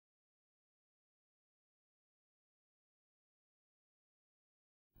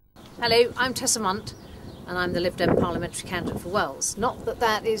Hello, I'm Tessa Munt and I'm the Lib Dem parliamentary candidate for Wells. Not that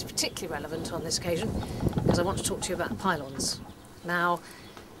that is particularly relevant on this occasion, because I want to talk to you about the pylons. Now,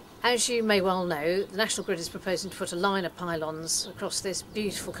 as you may well know, the National Grid is proposing to put a line of pylons across this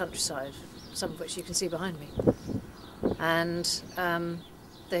beautiful countryside, some of which you can see behind me. And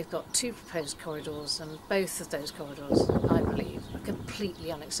they've got two proposed corridors, and both of those corridors, I believe, are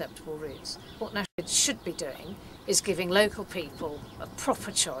completely unacceptable routes. What National Grid should be doing is giving local people a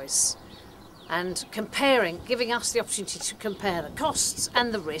proper choice and giving us the opportunity to compare the costs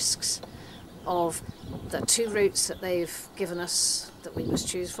and the risks of the two routes that they've given us that we must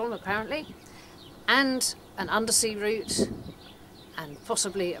choose from, apparently, and an undersea route, and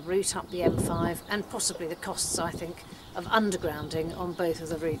possibly a route up the M5, and possibly the costs, I think, of undergrounding on both of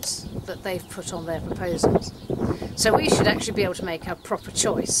the routes that they've put on their proposals. So we should actually be able to make a proper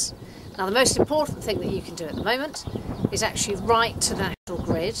choice. Now, the most important thing that you can do at the moment is actually write to the National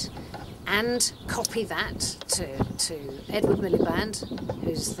Grid and copy that to Edward Miliband,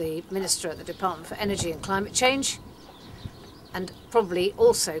 who's the Minister at the Department for Energy and Climate Change, and probably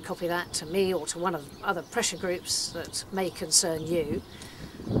also copy that to me or to one of the other pressure groups that may concern you.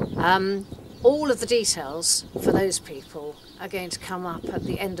 All of the details for those people are going to come up at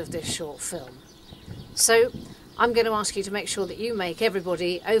the end of this short film. So I'm going to ask you to make sure that you make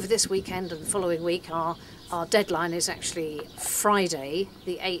everybody over this weekend and the following week. Our deadline is actually Friday,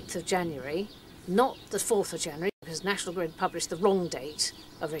 the 8th of January, not the 4th of January, because National Grid published the wrong date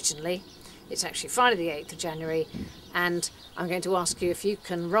originally. It's actually Friday the 8th of January, and I'm going to ask you if you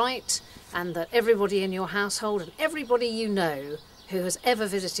can write, and that everybody in your household and everybody you know who has ever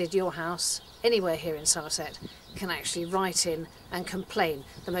visited your house anywhere here in Somerset can actually write in and complain.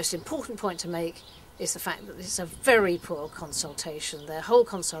 The most important point to make is the fact that this is a very poor consultation. Their whole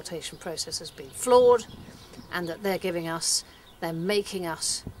consultation process has been flawed, and that they're making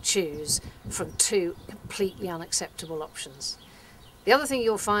us choose from two completely unacceptable options. The other thing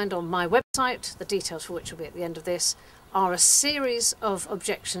you'll find on my website, the details for which will be at the end of this, are a series of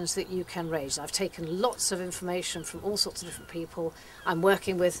objections that you can raise. I've taken lots of information from all sorts of different people. I'm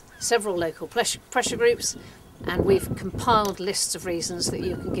working with several local pressure groups, and we've compiled lists of reasons that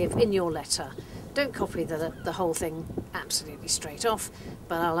you can give in your letter. Don't copy the whole thing absolutely straight off,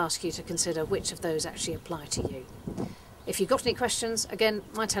 but I'll ask you to consider which of those actually apply to you. If you've got any questions, again,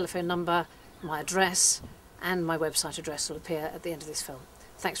 my telephone number, my address, and my website address will appear at the end of this film.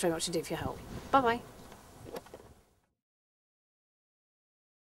 Thanks very much indeed for your help. Bye-bye.